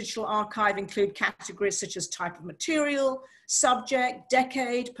in this digital archive include categories such as type of material, subject,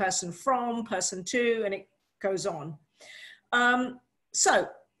 decade, person from, person to, and it goes on. So,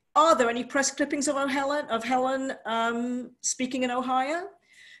 are there any press clippings of Helen speaking in Ohio?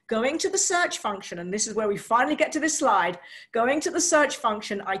 Going to the search function, and this is where we finally get to this slide. Going to the search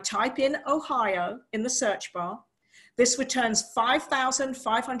function, I type in Ohio in the search bar. This returns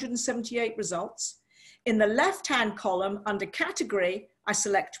 5,578 results. In the left-hand column under category, I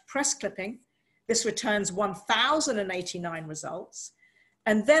select press clipping. This returns 1,089 results.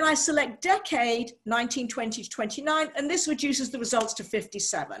 And then I select decade, 1920 to 29, and this reduces the results to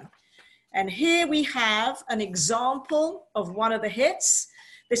 57. And here we have an example of one of the hits.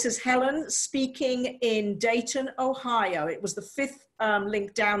 This is Helen speaking in Dayton, Ohio. It was the fifth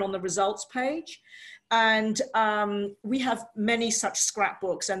link down on the results page. And we have many such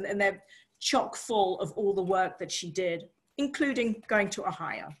scrapbooks, and they're chock full of all the work that she did, including going to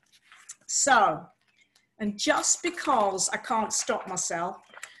Ohio. So, and just because I can't stop myself,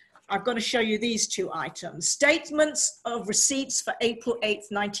 I've got to show you these two items. Statements of receipts for April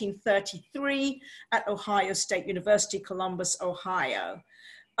 8th, 1933 at Ohio State University, Columbus, Ohio.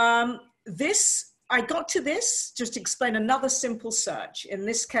 I got to this just to explain another simple search. In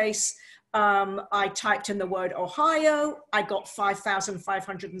this case, I typed in the word Ohio. I got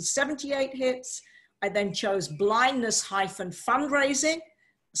 5,578 hits. I then chose blindness-fundraising,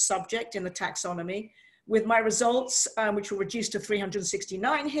 subject in the taxonomy, with my results, which were reduced to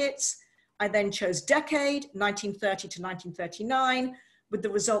 369 hits. I then chose decade, 1930 to 1939, with the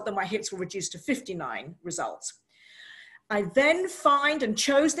result that my hits were reduced to 59 results. I then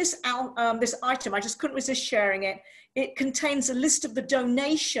chose this item. I just couldn't resist sharing it. It contains a list of the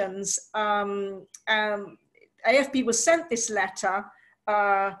donations. AFB was sent this letter.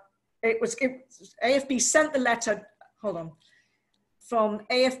 AFB sent the letter, hold on, from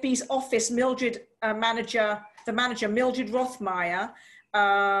AFB's office, Mildred Mildred Rothmeyer,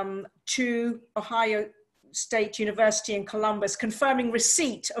 to Ohio State University in Columbus, confirming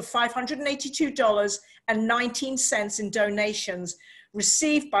receipt of $582.19 in donations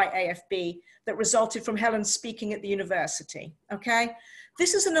received by AFB that resulted from Helen speaking at the university, okay?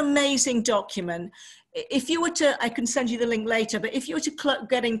 This is an amazing document. If you were to, I can send you the link later, but if you were to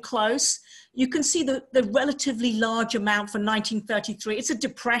get in close, you can see the relatively large amount for 1933. It's a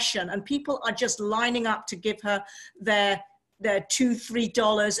depression, and people are just lining up to give her their $2,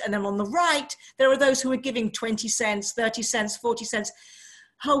 $3, and then on the right, there are those who are giving 20 cents, 30 cents, 40 cents.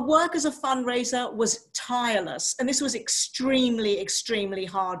 Her work as a fundraiser was tireless, and this was extremely, extremely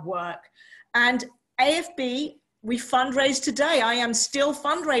hard work. And AFB, we fundraise today. I am still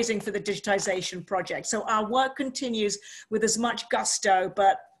fundraising for the digitization project. So our work continues with as much gusto,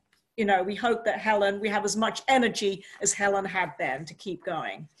 but you know, we hope that we have as much energy as Helen had then to keep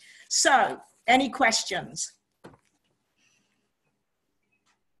going. So, any questions?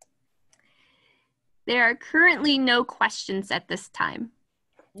 There are currently no questions at this time.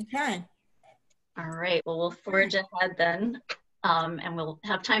 Okay. All right, well, we'll forge ahead then. And we'll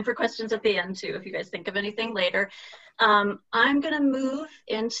have time for questions at the end too, if you guys think of anything later. I'm gonna move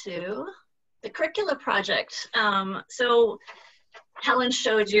into the curricula project. So Helen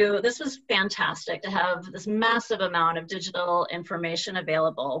showed you, this was fantastic to have this massive amount of digital information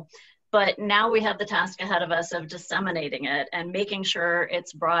available, but now we have the task ahead of us of disseminating it and making sure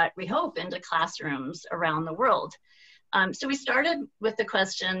it's brought, we hope, into classrooms around the world. So we started with the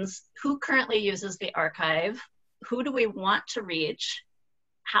questions, who currently uses the archive? Who do we want to reach?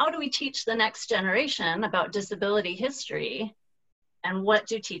 How do we teach the next generation about disability history? And what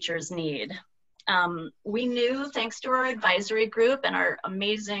do teachers need? We knew, thanks to our advisory group and our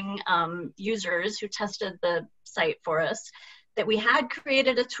amazing users who tested the site for us, that we had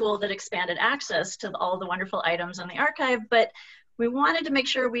created a tool that expanded access to all the wonderful items in the archive, but we wanted to make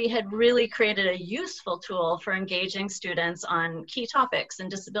sure we had really created a useful tool for engaging students on key topics in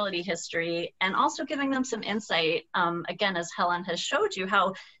disability history, and also giving them some insight, again, as Helen has showed you,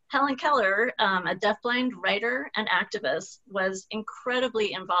 how Helen Keller, a deafblind writer and activist, was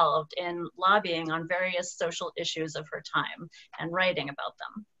incredibly involved in lobbying on various social issues of her time and writing about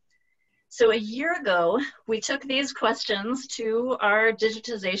them. So a year ago, we took these questions to our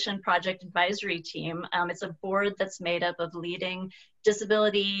digitization project advisory team. It's a board that's made up of leading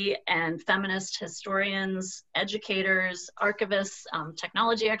disability and feminist historians, educators, archivists,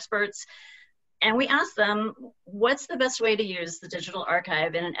 technology experts. And we asked them, what's the best way to use the digital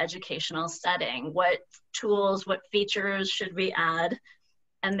archive in an educational setting? What tools, what features should we add?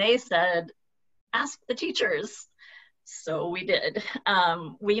 And they said, ask the teachers. So we did.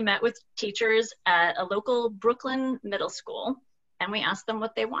 We met with teachers at a local Brooklyn middle school, and we asked them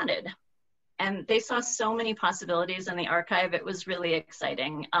what they wanted. And they saw so many possibilities in the archive. It was really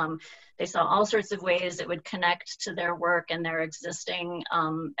exciting. They saw all sorts of ways it would connect to their work and their existing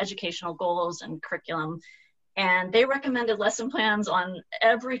educational goals and curriculum. And they recommended lesson plans on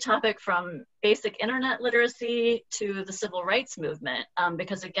every topic from basic internet literacy to the civil rights movement,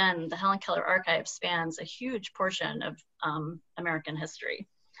 because again, the Helen Keller Archive spans a huge portion of American history.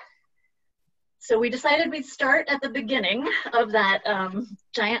 So we decided we'd start at the beginning of that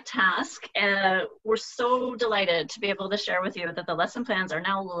giant task. We're so delighted to be able to share with you that the lesson plans are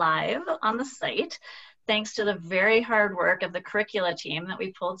now live on the site, thanks to the very hard work of the curricula team that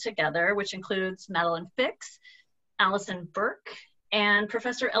we pulled together, which includes Madeline Fix, Allison Burke, and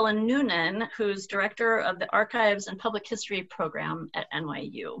Professor Ellen Noonan, who's director of the Archives and Public History program at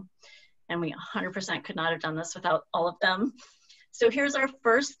NYU. And we 100% could not have done this without all of them. So here's our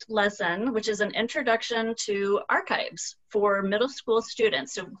first lesson, which is an introduction to archives for middle school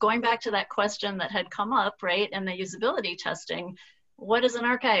students. So going back to that question that had come up, right, in the usability testing, what is an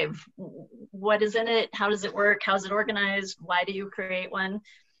archive? What is in it? How does it work? How's it organized? Why do you create one?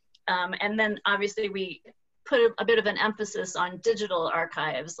 And then obviously we put a bit of an emphasis on digital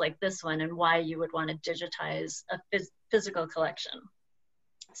archives like this one and why you would want to digitize a physical collection.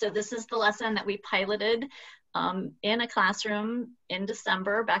 So this is the lesson that we piloted in a classroom in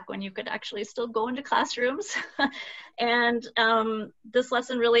December, back when you could actually still go into classrooms. And this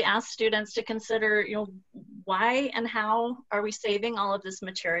lesson really asked students to consider, you know, why and how are we saving all of this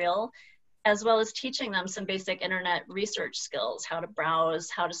material, as well as teaching them some basic internet research skills, how to browse,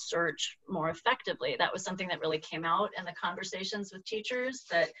 how to search more effectively. That was something that really came out in the conversations with teachers,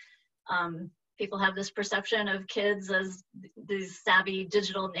 that people have this perception of kids as these savvy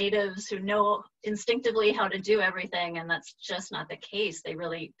digital natives who know instinctively how to do everything, and that's just not the case.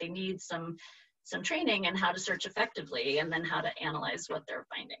 They need some training in how to search effectively, and then how to analyze what they're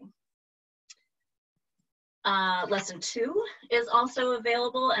finding. Lesson 2 is also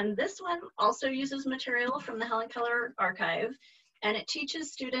available, and this one also uses material from the Helen Keller archive, and it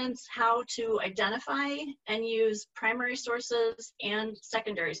teaches students how to identify and use primary sources and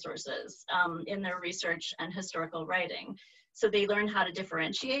secondary sources in their research and historical writing. So they learn how to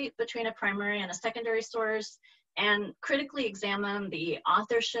differentiate between a primary and a secondary source, and critically examine the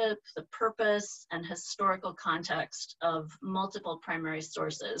authorship, the purpose, and historical context of multiple primary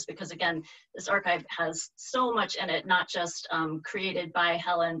sources. Because again, this archive has so much in it, not just created by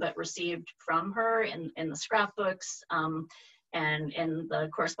Helen, but received from her in the scrapbooks, and in the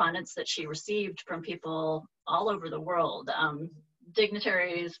correspondence that she received from people all over the world,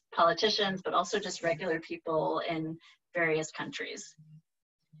 dignitaries, politicians, but also just regular people in various countries.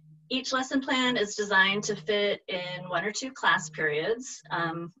 Each lesson plan is designed to fit in 1 or 2 class periods.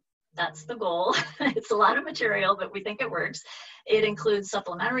 That's the goal. It's a lot of material, but we think it works. It includes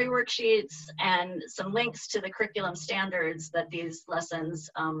supplementary worksheets and some links to the curriculum standards that these lessons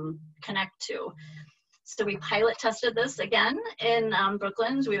connect to. So we pilot tested this again in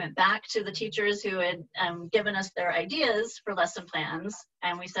Brooklyn. We went back to the teachers who had given us their ideas for lesson plans,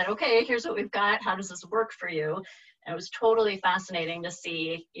 and we said, okay, here's what we've got. How does this work for you? And it was totally fascinating to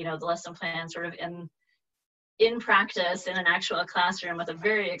see, you know, the lesson plan sort of in practice in an actual classroom with a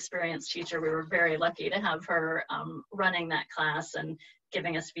very experienced teacher. We were very lucky to have her running that class and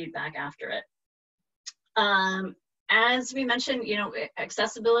giving us feedback after it. As we mentioned, you know,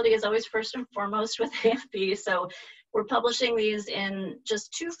 accessibility is always first and foremost with AFB. So we're publishing these in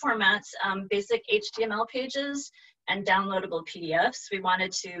just 2 formats, basic HTML pages and downloadable PDFs. We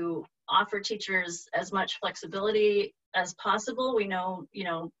wanted to offer teachers as much flexibility as possible. We know, you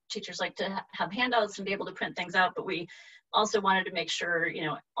know, teachers like to have handouts and be able to print things out, but we also wanted to make sure, you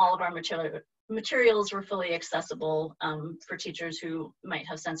know, all of our materials were fully accessible for teachers who might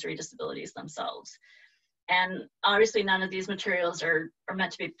have sensory disabilities themselves. And obviously none of these materials are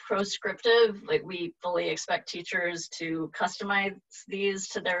meant to be proscriptive. Like, we fully expect teachers to customize these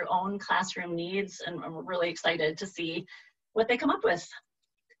to their own classroom needs, and we're really excited to see what they come up with.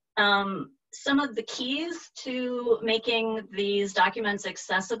 Some of the keys to making these documents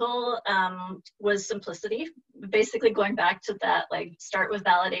accessible was simplicity. Basically going back to that, like, start with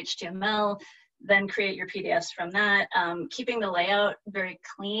valid HTML, then create your PDFs from that. Keeping the layout very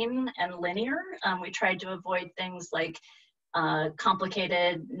clean and linear. We tried to avoid things like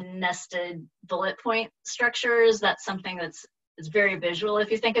complicated nested bullet point structures. That's something it's very visual.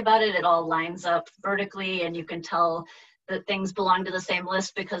 If you think about it, it all lines up vertically, and you can tell that things belong to the same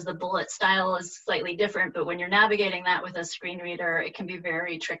list because the bullet style is slightly different. But when you're navigating that with a screen reader, it can be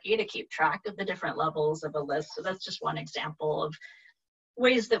very tricky to keep track of the different levels of a list. So that's just one example of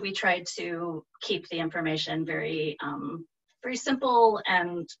ways that we tried to keep the information very, very simple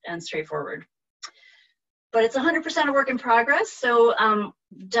and straightforward. But it's 100% a work in progress, so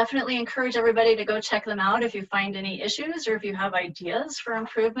definitely encourage everybody to go check them out if you find any issues or if you have ideas for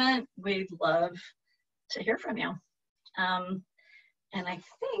improvement. We'd love to hear from you. And I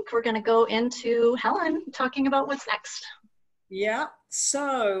think we're going to go into Helen talking about what's next. Yeah,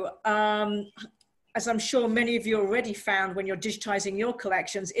 so as I'm sure many of you already found when you're digitizing your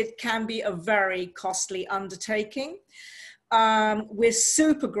collections, it can be a very costly undertaking. We're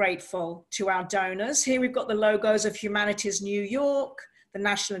super grateful to our donors. Here we've got the logos of Humanities New York, the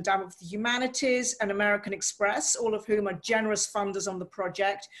National Endowment for the Humanities, and American Express, all of whom are generous funders on the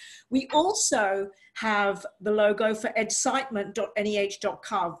project. We also have the logo for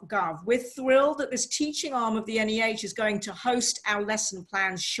edcitement.neh.gov. We're thrilled that this teaching arm of the NEH is going to host our lesson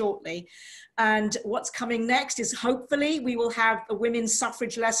plans shortly. And what's coming next is hopefully we will have a women's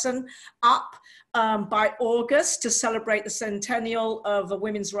suffrage lesson up by August to celebrate the centennial of a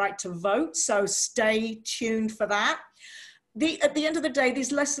women's right to vote. So stay tuned for that. at the end of the day,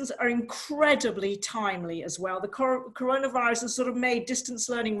 these lessons are incredibly timely as well. The coronavirus has sort of made distance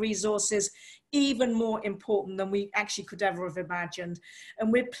learning resources even more important than we actually could ever have imagined.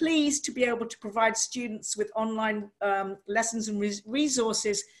 And we're pleased to be able to provide students with online lessons and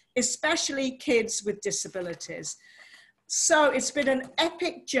resources, especially kids with disabilities. So it's been an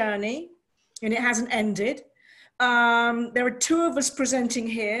epic journey, and it hasn't ended. There are 2 of us presenting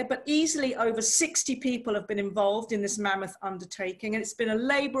here, but easily over 60 people have been involved in this mammoth undertaking, and it's been a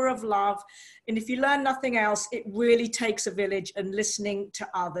labor of love. And if you learn nothing else, it really takes a village and listening to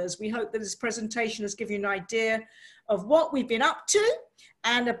others. We hope that this presentation has given you an idea of what we've been up to,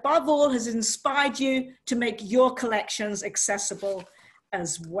 and above all has inspired you to make your collections accessible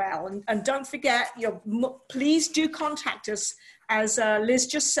as well. And don't forget, please do contact us, as Liz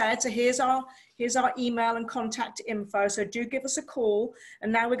just said. So here's our email and contact info. So do give us a call. And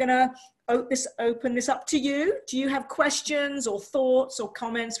now we're going to open this up to you. Do you have questions or thoughts or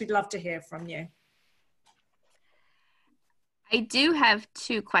comments? We'd love to hear from you. I do have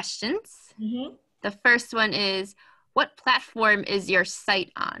 2 questions. Mm-hmm. The first one is, what platform is your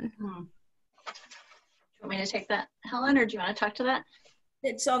site on? Do you want me to take that, Helen, or do you want to talk to that?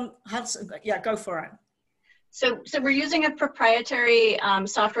 It's on, yeah, go for it. So we're using a proprietary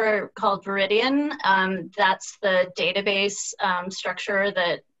software called Viridian. That's the database structure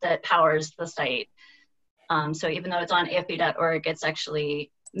that powers the site. So even though it's on afb.org, it's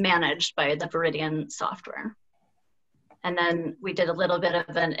actually managed by the Viridian software. And then we did a little bit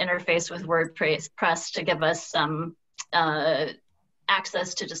of an interface with WordPress to give us some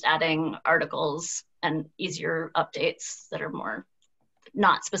access to just adding articles and easier updates that are more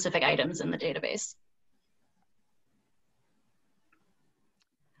not specific items in the database.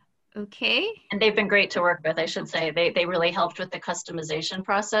 Okay. And they've been great to work with, I should say. They really helped with the customization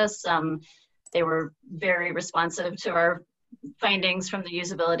process. They were very responsive to our findings from the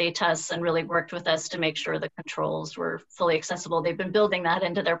usability tests and really worked with us to make sure the controls were fully accessible. They've been building that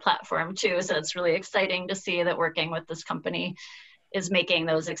into their platform too, so it's really exciting to see that working with this company is making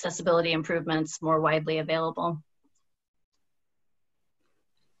those accessibility improvements more widely available.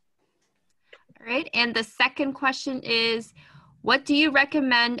 All right, and the second question is, what do you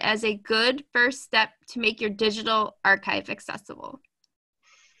recommend as a good first step to make your digital archive accessible?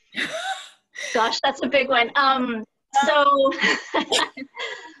 Gosh, that's a big one. So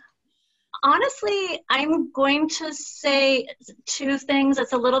honestly, I'm going to say 2 things.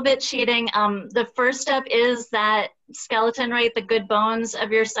 It's a little bit cheating. The first step is that skeleton, right? The good bones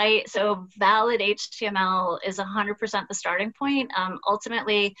of your site. So valid HTML is 100% the starting point.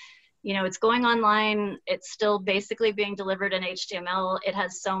 Ultimately, you know, it's going online. It's still basically being delivered in HTML. It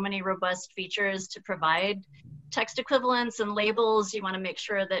has so many robust features to provide text equivalents and labels. You want to make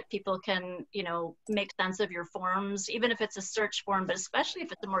sure that people can, you know, make sense of your forms, even if it's a search form, but especially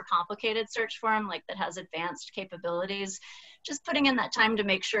if it's a more complicated search form, like that has advanced capabilities, just putting in that time to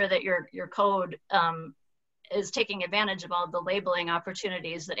make sure that your code is taking advantage of all the labeling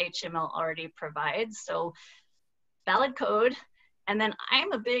opportunities that HTML already provides. So valid code. And then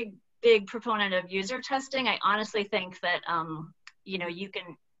I'm a big proponent of user testing. I honestly think that, you know, you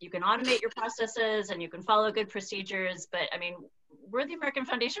can automate your processes and you can follow good procedures, but I mean, we're the American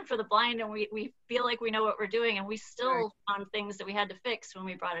Foundation for the Blind, and we feel like we know what we're doing, and we still found things that we had to fix when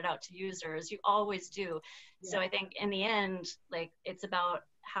we brought it out to users. You always do. Yeah. So I think in the end, like, it's about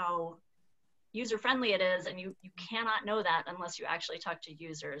how user-friendly it is, and you cannot know that unless you actually talk to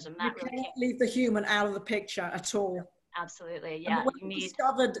users, and that really can't leave the human out of the picture at all. Absolutely, yeah. We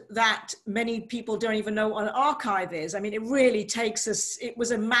discovered that many people don't even know what an archive is. I mean, it really takes us, it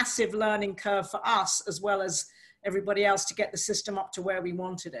was a massive learning curve for us as well as everybody else to get the system up to where we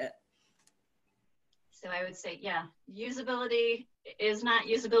wanted it. So I would say, yeah, usability is not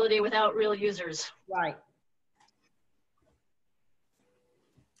usability without real users. Right.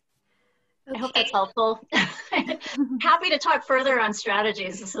 I hope that's helpful. Happy to talk further on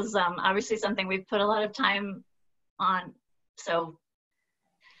strategies. This is obviously something we've put a lot of time on, so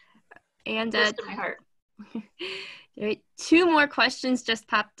and close to my heart. 2 more questions just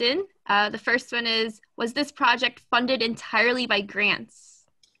popped in. The first one is, was this project funded entirely by grants?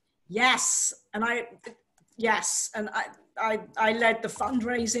 Yes, and I led the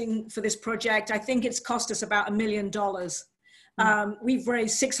fundraising for this project. I think it's cost us about $1 million. We've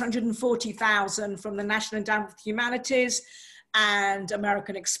raised $640,000 from the National Endowment for Humanities, and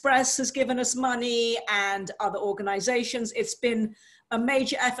American Express has given us money, and other organizations. It's been a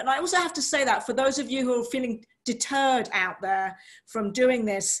major effort. And I also have to say that for those of you who are feeling deterred out there from doing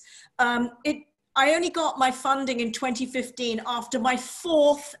this, I only got my funding in 2015 after my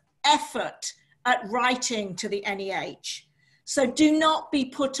 4th effort at writing to the NEH. So do not be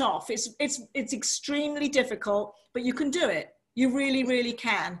put off. It's extremely difficult, but you can do it. You really, really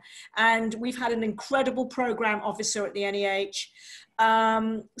can. And we've had an incredible program officer at the NEH.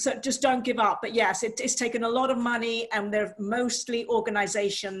 So just don't give up. But yes, it's taken a lot of money, and they're mostly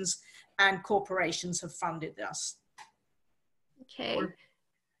organizations and corporations have funded us. Okay.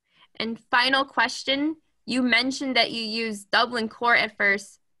 And final question, you mentioned that you use Dublin Core at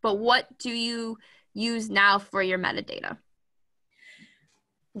first, but what do you use now for your metadata?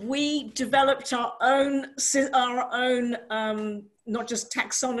 We developed our own not just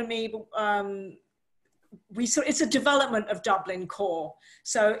taxonomy, but it's a development of Dublin Core.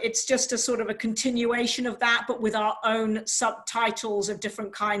 So it's just a sort of a continuation of that, but with our own subtitles of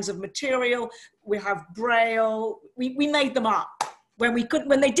different kinds of material. We have Braille. We made them up.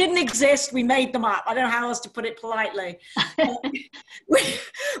 When they didn't exist, we made them up. I don't know how else to put it politely.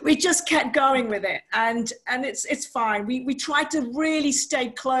 we just kept going with it, and it's fine. We tried to really stay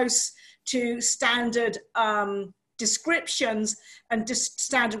close to standard descriptions and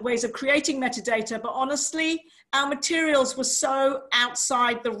standard ways of creating metadata, but honestly, our materials were so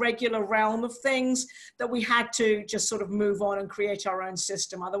outside the regular realm of things that we had to just sort of move on and create our own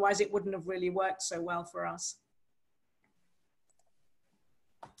system. Otherwise, it wouldn't have really worked so well for us.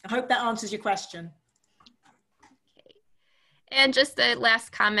 I hope that answers your question. Okay. And just a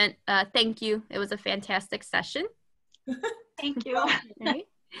last comment, thank you. It was a fantastic session. Thank you. Right.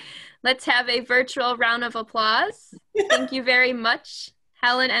 Let's have a virtual round of applause. Thank you very much,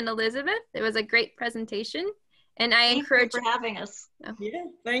 Helen and Elizabeth. It was a great presentation. And I encourage you for having us. Oh, yeah,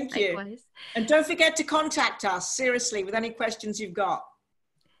 thank you. Likewise. And don't forget to contact us, seriously, with any questions you've got.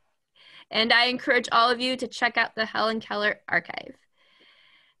 And I encourage all of you to check out the Helen Keller archive.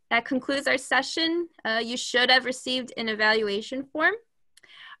 That concludes our session. You should have received an evaluation form.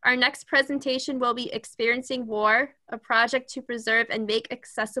 Our next presentation will be Experiencing War, a project to preserve and make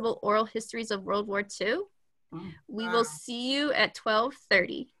accessible oral histories of World War II. We will see you at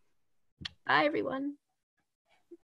 12:30. Bye, everyone.